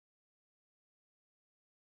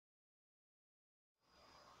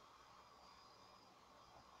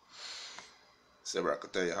Say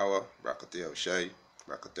Barakatah Yahweh, Barakatah Yahushai,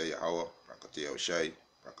 Barakatah Yahweh, Barakatah Yahushai,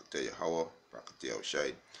 Barakatah Yahweh, Barakatah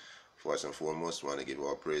Yahushai. First and foremost, want to give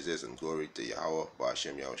all praises and glory to Yahweh,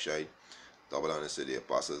 Ba'ashem Yahushai. Double honors to the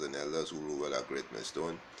apostles and elders who rule well at Great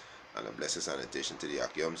Millstone. And a blessed sanitation to the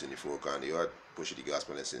Akiums in the four corners of the earth. Push the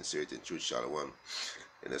gospel and sincerity and truth, Shalom.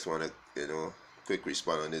 And just want to, quick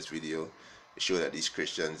respond on this video to show that these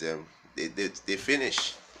Christians, they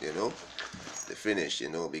finish, they finish,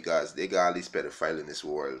 because they got all these pedophiles in this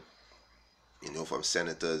world, from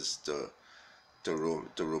senators to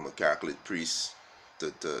Roman Catholic priests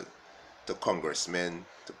to congressmen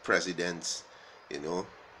to presidents,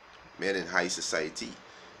 men in high society,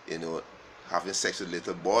 having sex with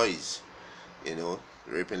little boys,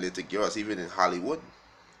 raping little girls, even in Hollywood,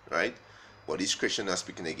 right? But these Christians are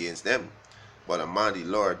speaking against them. But a man, the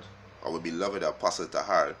Lord, our beloved Apostle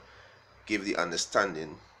Tahar, gave the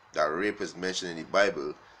understanding that rape is mentioned in the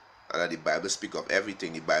Bible, and that the Bible speaks of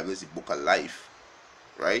everything. The Bible is the book of life,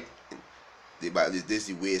 right? The Bible is this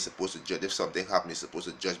the way it's supposed to judge. If something happens, it's supposed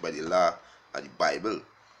to judge by the law of the Bible.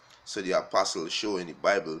 So the Apostle show in the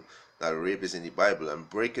Bible that rape is in the Bible and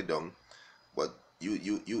break it down. But you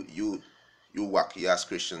wacky ass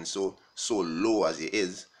Christian so low as it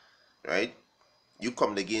is, right? You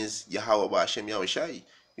coming against Yahweh Ba'ashem Yahushai.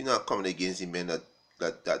 You're not coming against the men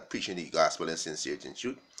that preaching the gospel and sincerity and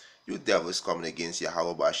truth. You devils coming against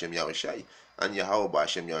Yahweh Ba'ashem Yahushai, and Yahweh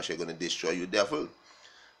Ba'ashem Yahushai gonna destroy you, devil.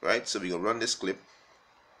 Right? So we gonna run this clip.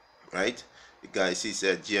 Right? The guy he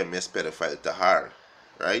said GMS pedophile Tahar,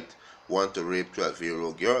 right? Want to rape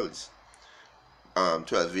 12-year-old girls.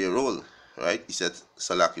 12-year-old, right? He said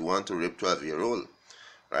Salaki want to rape 12-year-old,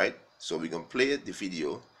 right? So we gonna play the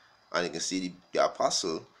video, and you can see the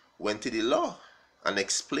apostle went to the law and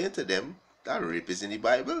explained to them that rape is in the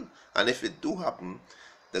Bible, and if it do happen,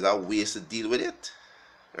 they got ways to deal with it,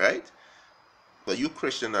 right? But you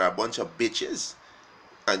Christians are a bunch of bitches,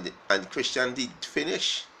 and Christianity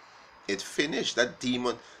finish. It finished. That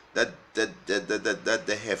demon, that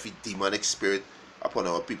the heavy demonic spirit upon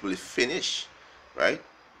our people is finished, right?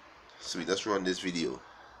 So we just run this video.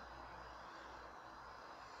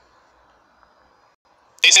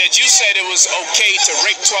 They said you said it was okay to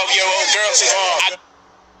rape 12-year-old girls. I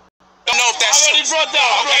don't know if that's true. Brought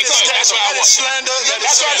that. Okay, so that's what I want. Slander.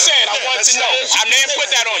 That's what I'm saying. I want to know. I didn't put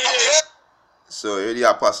that on you. So here the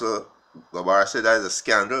apostle Gabar said that is a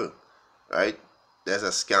scandal, right? There's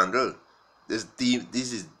a scandal. This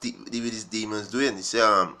is these demons doing. He said,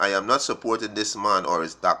 I am not supporting this man or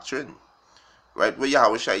his doctrine, right? What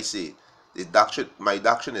Yahweh shall say? The doctrine, my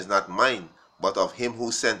doctrine is not mine, but of him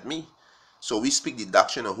who sent me. So we speak the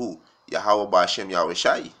doctrine of who? Yahweh Ba'ashem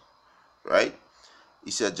Yahushai, right? He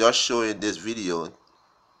said, just showing this video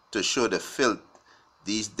to show the filth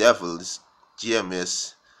these devils,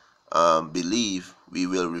 GMS, believe we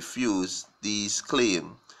will refuse these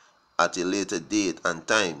claims at a later date and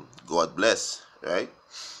time. God bless, right?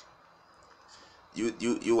 You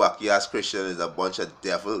wacky ass Christian is a bunch of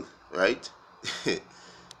devil, right? I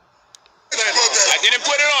didn't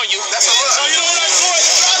put it on you. That's a lie. So you know what I taught?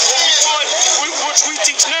 Which we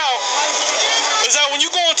teach now is that when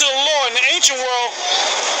you go into the law in the ancient world,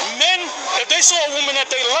 men, if they saw a woman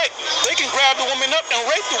that they like, they can grab the woman up and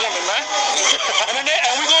rape the woman, man. and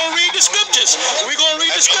we're gonna read the scriptures. We're gonna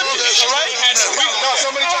read the scriptures, all right?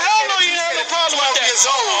 Hell no, you have no problem with that.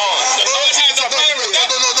 The Lord has a problem with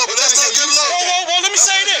that. No, but that's not good law. Well, let me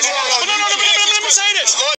say this. Let me say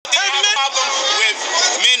this. The Lord has a problem with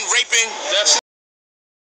men raping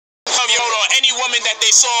or any woman that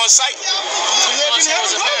they saw on sight. Why you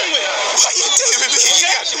telling me?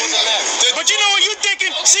 But you know what you're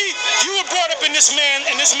thinking? See, you were brought up in this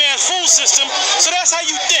man's food system, so that's how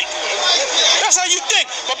you think. That's how you think.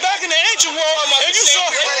 But back in the ancient world, if you saw,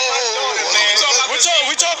 grab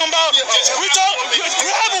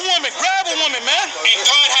a woman, man. And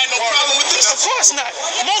God had no problem with this. Of course not.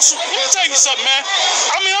 Let me tell you something, man.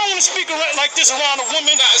 I mean, I don't want to speak like this around a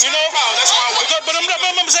woman, you know. But I'm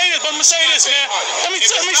gonna say this. But I'm gonna say this, man. Let me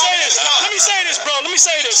say this. Let me say this, bro. Let me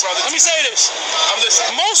say this. Let me say this.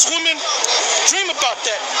 Most women dream about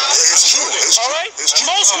that. It's true. All right.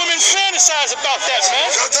 Most women fantasize about that, man.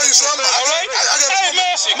 Can I tell you something? All right. Hey,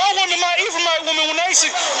 man. My woman, my Ephraimite woman, when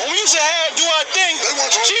we used to do our thing,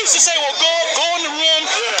 she used to say, "Well, go in the room,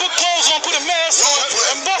 put clothes on, put a mask on,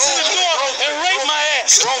 and bust in the door and rape my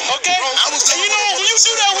ass." Okay. And you know when you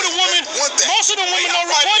do that with a woman, most of the women don't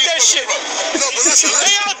report that shit. No, but listen.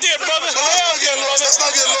 They out there, brother. They out there, brother. Let's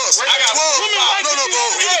not get lost. Women like no,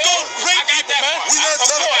 bro. you to go rape people, man. We not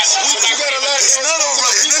talking. You gotta let. It's not all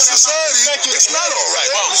right in this society. It's not all right.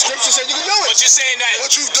 The scripture said you can do it. But you're saying that.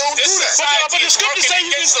 But you don't do that. Society But the is scriptures working say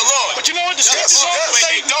you against can- the Lord. But you know what the Yes, scriptures yes. When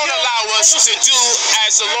say? they don't allow us to do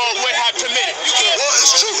as the Lord would have permitted. Well,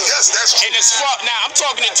 it's true. Yes, that's true. And it's far, now I'm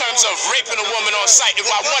talking in terms of raping a woman on sight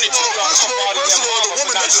if I wanted to. First of all, the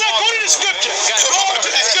woman that Go to the scripture. Go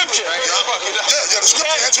to the scripture. yeah, the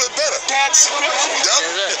scripture answer it better. That's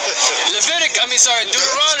scripture.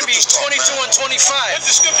 Deuteronomy 22 and 25. That's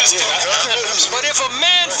the scriptures. But if a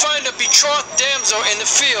man find a betrothed damsel in the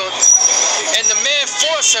field, and the man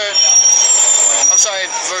force her, I'm sorry,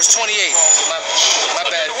 verse 28. My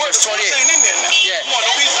bad, verse 28. Yeah. Come on,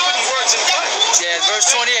 don't be putting words in the Bible. Yeah, verse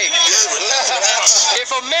 28. If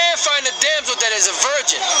a man find a damsel that is a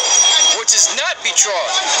virgin, which is not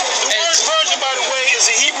betrothed, The word virgin, by the way, is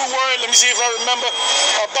a Hebrew word. Let me see if I remember.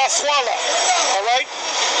 Bathwala. All right.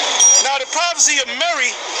 Now, the prophecy of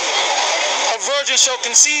Mary, a virgin shall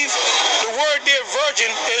conceive. The word there, virgin,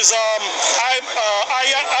 is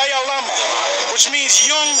ayalama, which means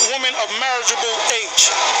young woman of marriageable age.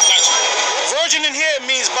 Virgin in here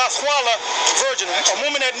means bathwala, virgin, a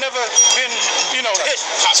woman that never been, hit,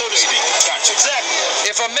 so to speak.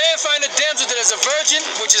 Exactly. if a man find a damsel that is a virgin,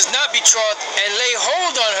 which is not betrothed, and lay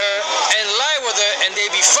hold on her, and lie with her, and they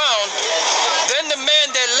be found, then the man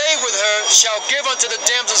that lay with her shall give unto the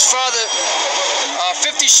damsel's father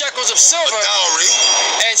 50 shekels of silver, Dowry.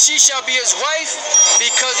 and she shall be his wife,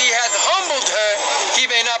 because he hath humbled her, he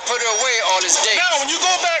may not put her away all his days. Now, when you go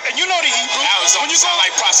back, and you know the Hebrew, That was when you go sound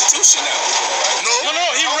like prostitution now. No,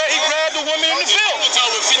 he grabbed the woman in the field.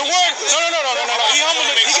 The word, no. He humbled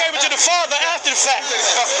it. He gave it to the father after the fact.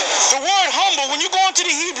 The word humble, when you go into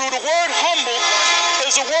the Hebrew, the word humble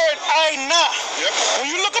is the word aina. When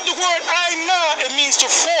you look up the word aina, it means to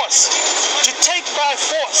force, to take by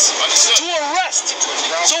force, to arrest.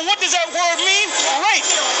 So what does that word mean? Rape.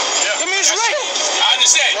 That means rape. I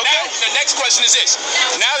understand. Okay. Now, the next question is this.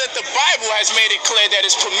 Now that the Bible has made it clear that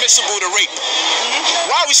it's permissible to rape,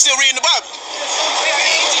 why are we still reading the Bible?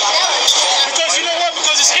 Because you know what?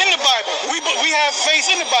 Because it's in the Bible. We have faith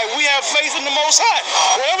in the Bible. We have faith in the Most High.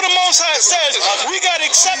 Whatever the Most High says, we gotta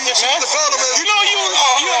accept it, man. The problem is, You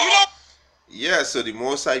know. Yeah, so the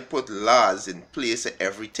Most High put laws in place for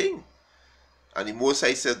everything. And the Most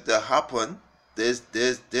High said that happen,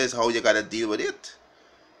 there's how you gotta deal with it.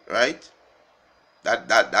 Right?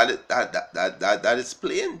 That is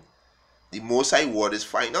plain. The Most High word is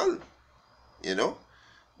final.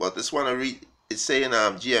 But this one I read, it's saying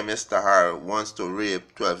GMS Tahar wants to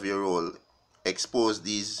rape 12-year-old, expose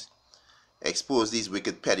these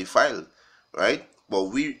wicked pedophiles, right? But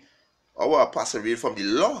our pastor read from the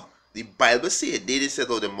law. The Bible say it. They didn't say it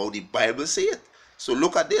out of their mouth. The Bible say it. So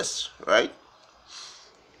look at this, right?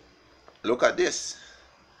 Look at this,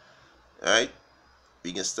 right?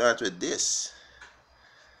 We can start with this,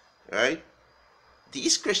 right?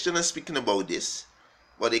 These Christians are speaking about this,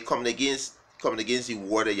 but they coming against the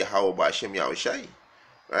word of Yahweh Ba'ashem Yahushai,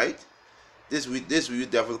 right? This you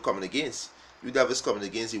devil coming against. You devil's coming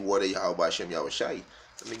against the word of Yahweh Ba'ashem Yahushai.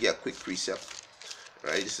 Let me get a quick precept,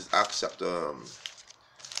 right? This is Acts chapter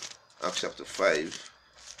 5,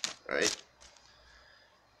 right?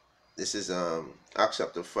 This is Acts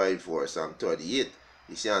chapter 5 verse 38.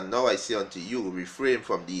 He said, "And now I say unto you, refrain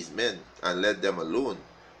from these men, and let them alone.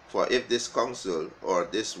 For if this counsel or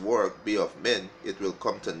this work be of men, it will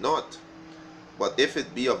come to naught. But if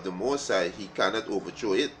it be of the Most High, he cannot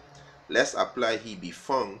overthrow it. Lest apply he be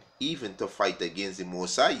found even to fight against the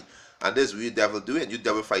Most High." And this is what you devil doing. You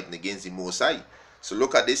devil fighting against the Most High. So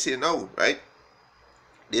look at this here now, right?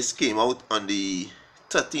 This came out on the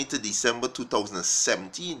 13th of December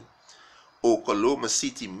 2017. Oklahoma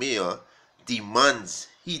City Mayor demands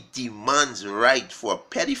right for a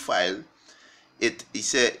pedophile. He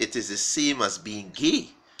said it is the same as being gay,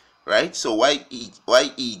 right? So why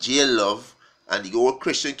EJ Love and the whole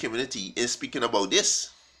Christian community is speaking about this,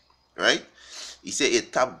 right? He said a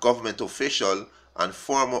top government official and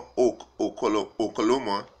former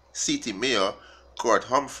Oklahoma City Mayor Kurt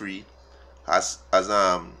Humphrey has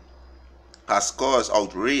caused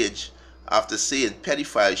outrage after saying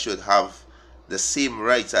pedophiles should have the same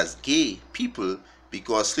rights as gay people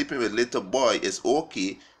because sleeping with little boy is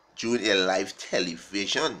okay during a live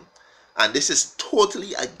television. And this is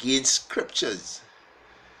totally against scriptures.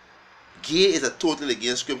 Gay is totally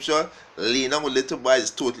against scripture. Laying down with little boy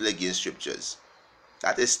is totally against scriptures.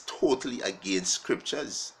 That is totally against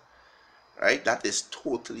scriptures. Right? That is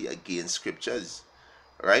totally against scriptures.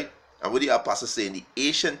 Right? And what the apostle say in the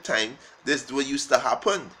ancient time, this is what used to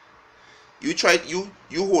happen. You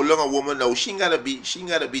hold on a woman now, she ain't gotta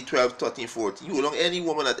be 12, 13, 14. You hold on any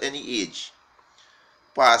woman at any age.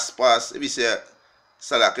 Pass, if you say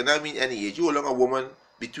Salak, and I mean any age, you hold on a woman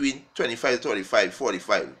between 25, 35,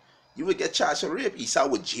 45, you will get charged for rape. Esau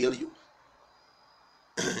would jail you.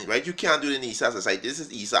 Right? You can't do it in Esau society. This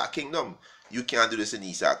is Esau kingdom. You can't do this in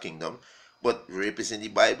Esau kingdom. But rape is in the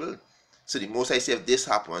Bible. So the Most High said, if this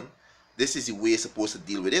happen, this is the way you're supposed to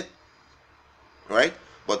deal with it. Right?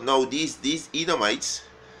 But now these Edomites,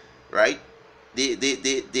 right? They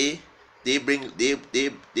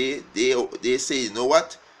say, you know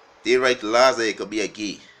what? They write laws that it could be a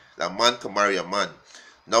gay. That man can marry a man.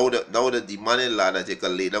 Now that the man-in-law that they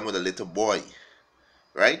can lay down with a little boy.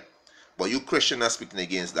 Right? But you Christians are speaking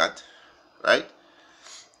against that. Right?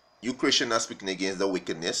 You Christians are speaking against the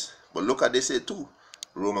wickedness. But look at this here too.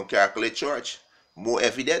 Roman Catholic Church. More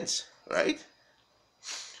evidence. Right?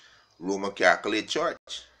 Roman Catholic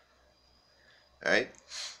Church. Right?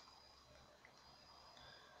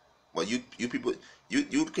 But you people,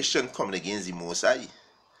 you Christian coming against the Most High.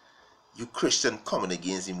 You Christian coming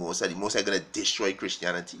against the Most High. The Most High gonna destroy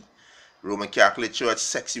Christianity. Roman Catholic Church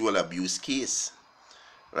sexual abuse case.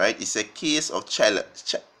 Right? It's a case of child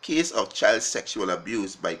sexual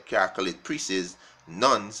abuse by Catholic priests,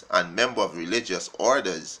 nuns, and members of religious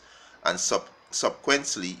orders, and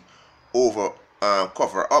subsequently over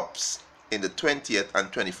cover-ups in the 20th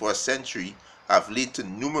and 21st century have led to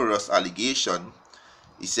numerous allegations.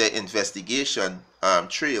 He said investigation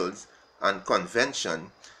trails and convention.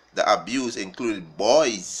 The abuse included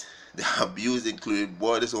boys. The abuse included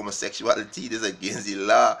boys. This homosexuality. This is against the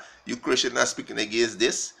law. You Christians are speaking against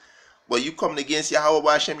this. But you coming against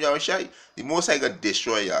Yahweh Hashem Yahushai. The Most High gonna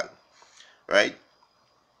destroy y'all. Right?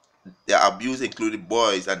 The abuse included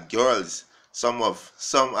boys and girls. Some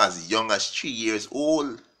as young as 3 years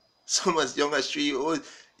old. Some as young as 3 years old.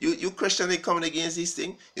 You Christians ain't coming against these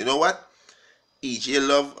things. You know what? EJ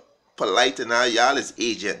Love, Polite, and all y'all is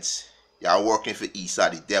agents. Y'all working for Esau,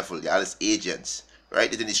 the devil. Y'all is agents.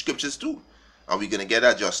 Right? It's in the scriptures too. And we're gonna get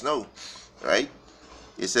that just now. Right?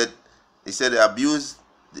 He said the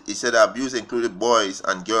abuse included boys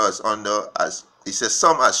and girls under as he said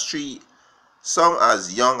some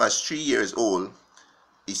as young as 3 years old.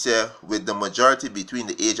 He said with the majority between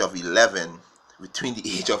the age of 11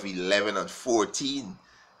 and 14.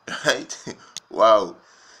 Right? Wow.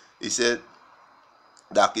 He said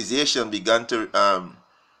the accusation began to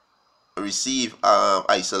receive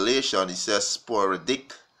isolation. He says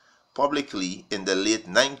sporadic publicly in the late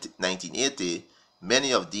 1980.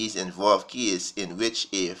 Many of these involved cases in which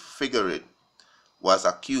a figurant was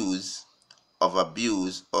accused of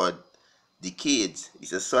abuse or decades. He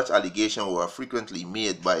says such allegations were frequently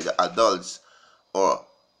made by the adults or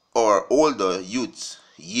older youths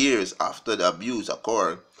years after the abuse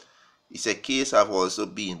occurred. He said cases have also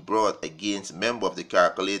been brought against members of the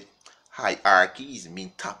Catholic hierarchies,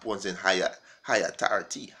 mean top ones in high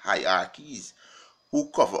authority hierarchies, who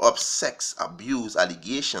cover up sex abuse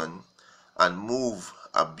allegation and move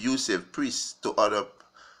abusive priests to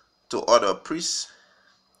other priests.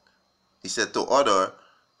 He said to other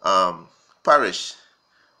parish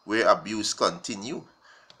where abuse continue.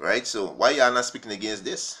 Right? So why y'all not speaking against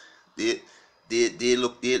this? They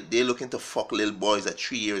looking to fuck little boys at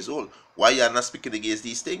 3 years old. Why y'all not speaking against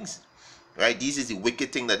these things? Right? This is the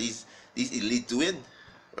wicked thing that these elite doing.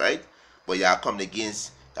 Right? But y'all coming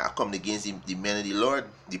against the men of the Lord,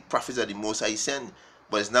 the prophets of the Most High send.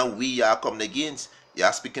 But it's not we y'all coming against.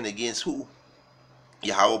 Y'all speaking against who?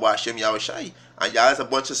 Yahweh Hashem Yahushai. And y'all is a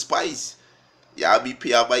bunch of spies. Y'all be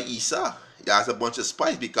paid out by Esau. Y'all is a bunch of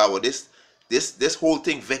spies because this whole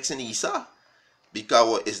thing vexing Esau.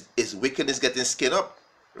 Because his wickedness getting skinned up.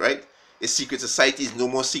 Right? His secret society is no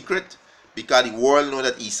more secret. Because the world know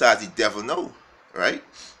that Esau is the devil now. Right?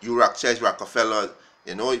 You Rockefeller,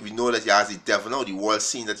 you know, we know that y'all is the devil now. The world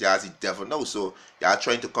seeing that y'all is the devil now. So y'all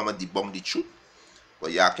trying to come and debunk the truth.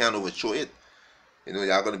 But y'all can't overthrow it. You know,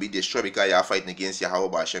 y'all going to be destroyed because y'all fighting against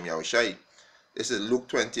Yahweh Hashem Yahushai. This is Luke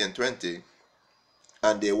 20 and 20.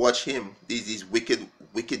 And they watch him, these wicked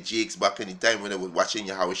jakes back in the time when they were watching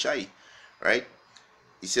Yahushai. Right?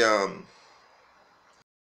 He said,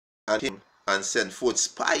 and send forth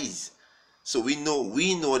spies. So we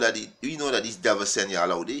know that these devils send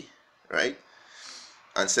y'all out there. Right?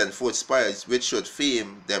 And send forth spies which should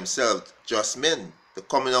fame themselves just men. The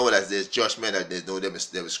coming out as there's judgment, that they know them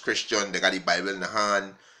was Christian, they got the Bible in the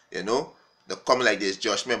hand, you know. They coming like there's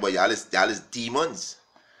judgment, but y'all is demons.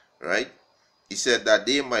 Right? He said that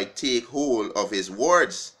they might take hold of his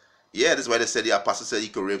words. Yeah, that's why they said the apostle said he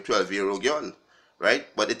could rape 12-year-old girl. Right?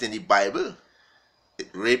 But it's in the Bible.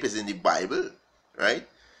 Rape is in the Bible. Right?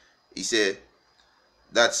 He said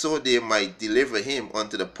that so they might deliver him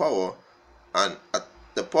unto the power and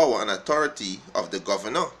authority of the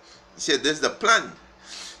governor. He said, there's the plan.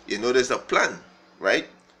 You know, there's a plan. right?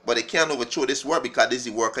 But they can't overthrow this work because this is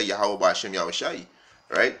the work of Yahweh Ba'Shem Yahushai,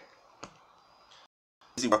 right?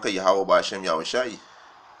 This is the work of Yahweh Ba'Shem Yahushai,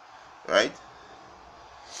 right?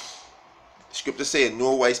 Scripture say in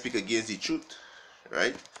no wise speak against the truth,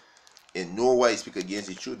 right? In no wise speak against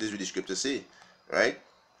the truth. This is what the scripture say, right?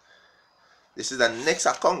 This is the next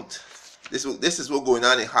account. This is what's going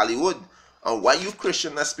on in Hollywood. And why you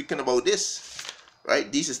Christians are speaking about this,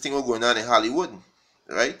 right? This is thing what's going on in Hollywood,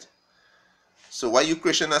 right? So why you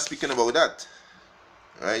Christians are speaking about that,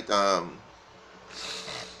 right?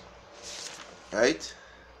 Right?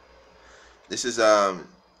 This is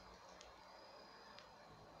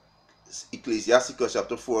Ecclesiasticus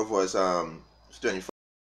chapter 4 verse 25.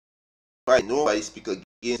 Nobody speak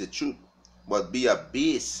against the truth, but be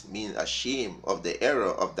abased, mean ashamed of the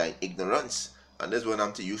error of thine ignorance. And that's what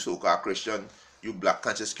I'm to you, so-called Christian, you black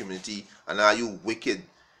conscious community, and all you wicked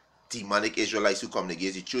demonic Israelites who come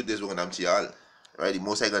against the truth. This is what I'm to y'all, right? The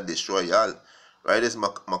Most High gonna destroy y'all, right? This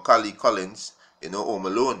Macaulay Collins, Home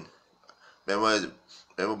Alone.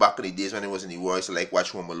 Remember back in the days when it was in the war, I used to like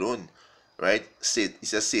watch Home Alone, right? He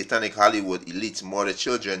says satanic Hollywood elites murder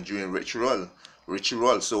children during ritual.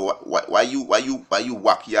 So why you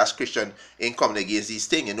wacky ass Christian ain't coming against these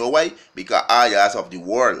things? You know why? Because all y'all of the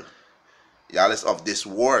world, y'all is of this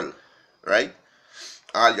world, right?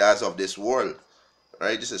 All y'all of this world,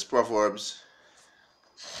 right? This is Proverbs,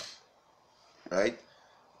 right?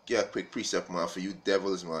 Get a quick precept, man, for you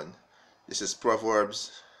devils, man. This is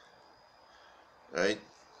Proverbs, right?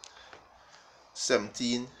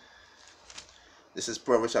 17. This is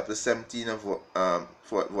Proverbs chapter 17 and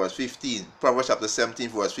verse 15. Proverbs chapter 17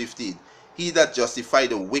 verse 15. He that justify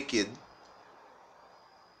the wicked,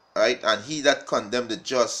 right, and he that condemn the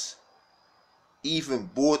just, even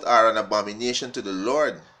both are an abomination to the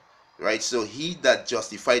Lord, right? So he that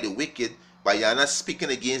justify the wicked, but you're not speaking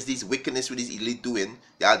against these wickedness with these elite doing,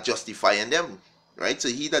 you're justifying them, right? So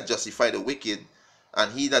he that justify the wicked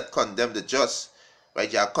and he that condemn the just,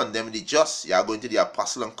 right? You are condemning the just. You are going to the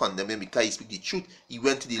apostle and condemning him because he speak the truth. He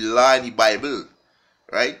went to the law in the Bible,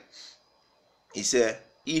 right? He said,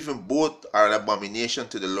 even both are an abomination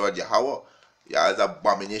to the Lord Yahweh. Y'all is an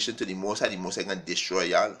abomination to the Most High. The Most High gonna destroy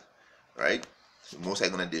y'all, right? The Most High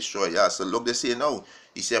gonna destroy y'all. So look, they say now.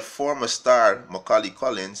 He said, former star Macaulay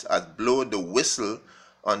Collins has blown the whistle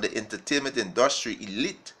on the entertainment industry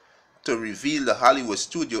elite to reveal the Hollywood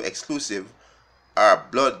studio exclusive are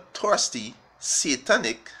bloodthirsty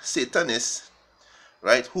satanists,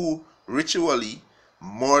 right, who ritually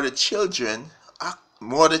murder children,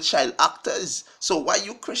 murder child actors. So why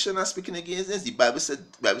you Christians are speaking against this? The Bible said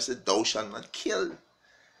thou shalt not kill.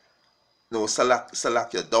 No,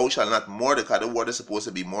 Salakia, thou shalt not murder, because the word is supposed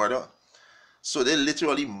to be murder. So they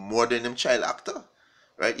literally murdering them child actor,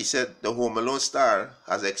 right? He said the Home Alone star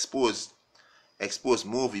has exposed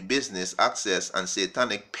movie business access and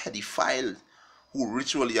satanic pedophile who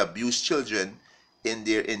ritually abuse children in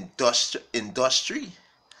their industry.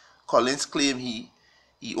 Collins claimed he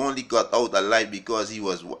only got out alive because he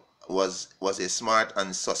was a smart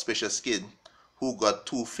and suspicious kid who got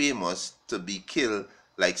too famous to be killed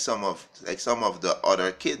like some of the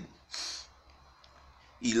other kids.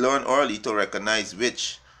 He learned early to recognize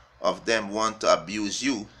which of them want to abuse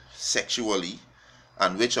you sexually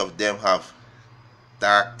and which of them have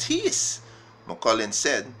dark teeth, McCollin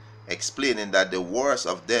said, explaining that the worst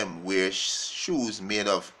of them wear shoes made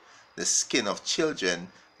of the skin of children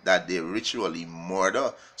that they ritually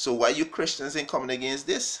murder. So why you Christians ain't coming against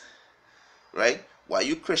this, right? Why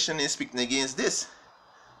you Christians ain't speaking against this,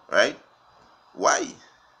 right? Why?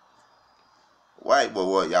 But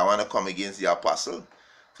what, y'all want to come against the apostle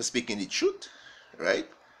for speaking the truth, right?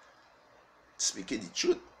 Speaking the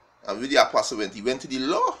truth. And with the apostle he went to the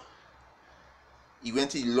law. He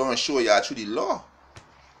went to the law and show y'all through the law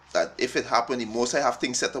that if it happened, the Most High have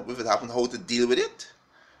things set up. If it happened, how to deal with it,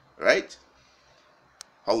 right?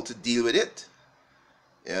 How to deal with it.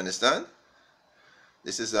 You understand?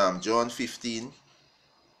 This is John 15,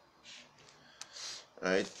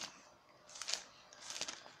 right?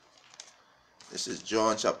 This is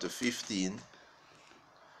John chapter 15,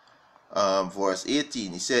 verse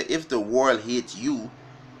 18. He said, if the world hate you,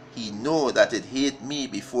 he know that it hate me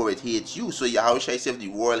before it hates you. So Yahushua said, if the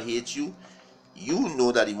world hates you, you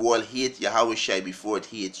know that the world hate Yahushua before it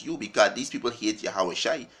hates you, because these people hate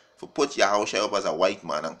Yahushua. For put Yahushua up as a white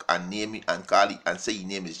man and name it and call it and say his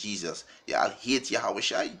name is Jesus, y'all hate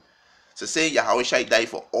Yahushua. So saying Yahushua died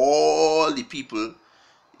for all the people,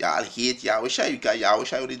 y'all hate Yahushua because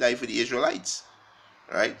Yahushua only died for the Israelites,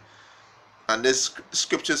 right? And there's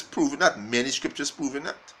scriptures proving that, many scriptures proving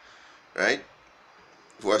that, right?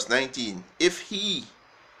 Verse 19, if he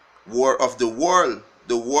were of the world,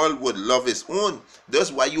 the world would love its own.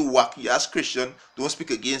 That's why you as Christian don't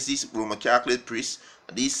speak against these Roman Catholic priests,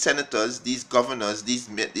 these senators, these governors, these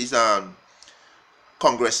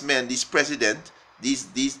congressmen, these presidents, these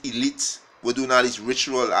elites who doing all this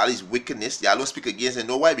ritual, all this wickedness. Y'all don't speak against it.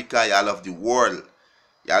 Know why? Because y'all love the world.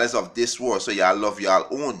 Y'all is of this world, so y'all love y'all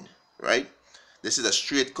own. Right? This is a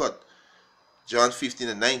straight cut. John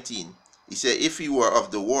 15:19. He said, if he were of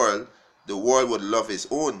the world would love his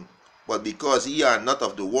own. But because ye are not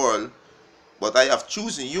of the world, but I have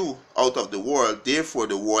chosen you out of the world, therefore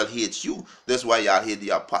the world hates you. That's why y'all hate the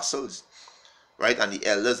apostles, right? And the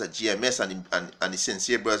elders at GMS and the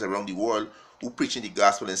sincere brothers around the world who preaching the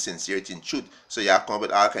gospel in sincerity and truth. So y'all come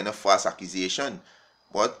with all kind of false accusation.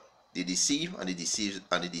 But they deceive, and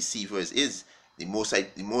the deceivers is the most I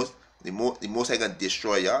can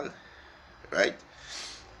destroy y'all, right?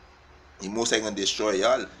 The most I can destroy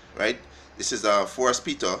y'all, right? This is 1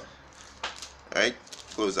 Peter, right?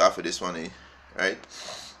 Goes after this one, right?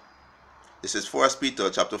 This is 1 Peter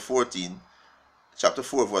chapter 4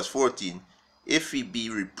 verse 14. If he be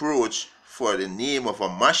reproached for the name of a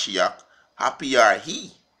Mashiach, happy are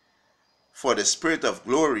he, for the spirit of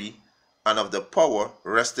glory and of the power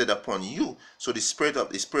rested upon you. So the spirit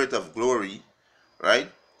of glory, right,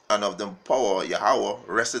 and of the power, Yahweh,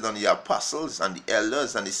 rested on the apostles and the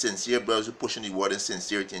elders and the sincere brothers who pushing the word in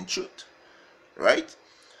sincerity and truth, right?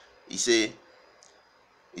 He said,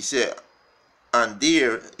 on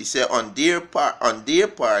their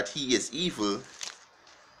part he is evil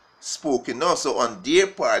spoken. Now, so on their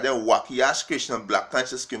part, the wacky ass Christian black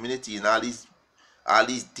conscious community and all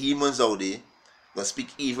these demons out there gonna speak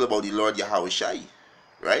evil about the Lord Yahweh Shai,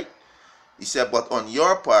 right? He said, but on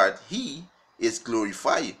your part he is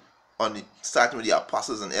glorified. Starting with the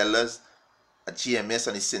apostles and elders at GMS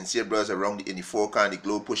and the sincere brothers around in the four corners of the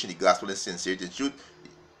globe pushing the gospel in sincerity and truth.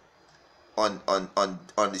 On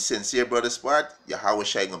the sincere brothers' part, Yahweh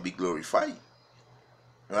Shai gonna be glorified,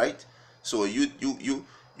 right? So you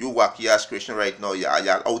wacky ass Christian right now, y'all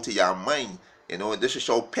out of your mind. You know, this is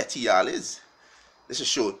how petty y'all is. This is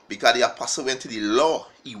show because the apostle went to the law.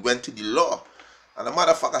 He went to the law, and the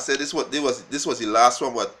motherfucker said this was the last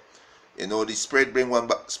one. But you know, the Spirit bring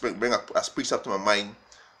a speech up to my mind,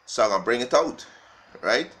 so I'm gonna bring it out,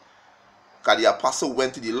 right? Because the apostle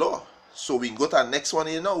went to the law. So we can go to our next one.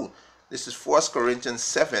 You know, this is 1 Corinthians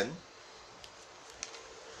 7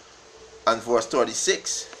 and verse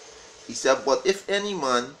 36. He said, but if any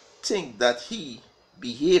man think that he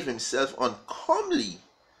behave himself uncomely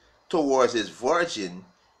towards his virgin,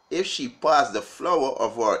 if she pass the flower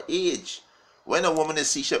of her age. When a woman is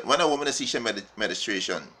seizure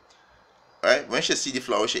menstruation, right? When she see the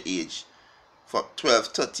flower, she age from 12,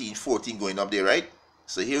 13, 14 going up there, right?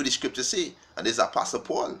 So here the scripture say, and this is Apostle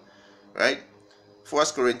Paul, right? 1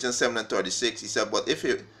 Corinthians 7 and 36. He said, but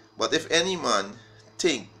if any man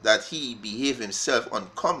think that he behave himself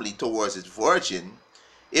uncomely towards his virgin,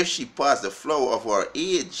 if she pass the flower of her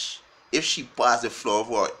age,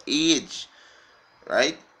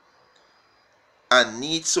 right, and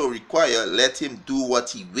need so require, let him do what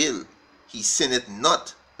he will. He sinneth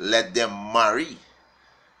not, let them marry.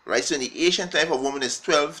 Right? So in the ancient time, a woman is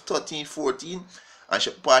 12, 13, 14, and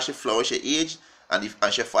she pass the flower, she age, and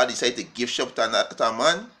she father decide to give shop to a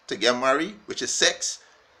man to get married, which is sex,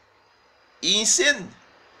 he ain't sin.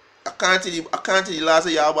 According to the laws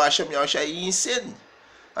of Yahweh Hashem, he ain't sin.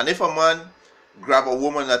 And if a man grab a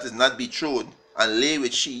woman that is not betrothed and lay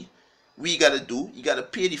with she, we gotta do, you gotta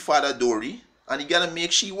pay the father dowry, and you gotta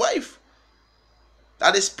make she wife.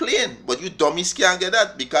 That is plain. But you dummies can't get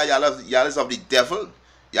that because y'all is of the devil.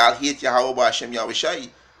 Y'all hate Yahweh Hashem Yahweh Shai.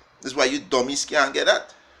 This is why you dummies can't get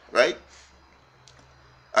that, right?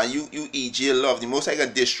 And you EJ love, the most I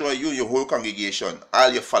can destroy you and your whole congregation, all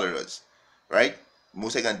your followers, right? The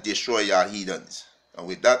most I can destroy y'all heathens. And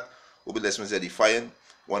with that, we'll be listening to Edifying.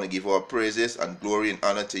 Want to give our praises and glory and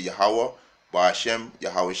honor to Yahweh, Hashem,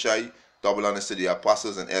 Yahweh Shai, double honors to the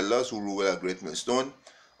apostles and elders who rule with a great millstone,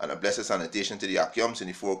 and a blessed sanitation to the Akiums in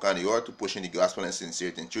the four corners of the earth to push in the gospel and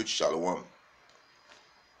sincerity and truth. Shalom.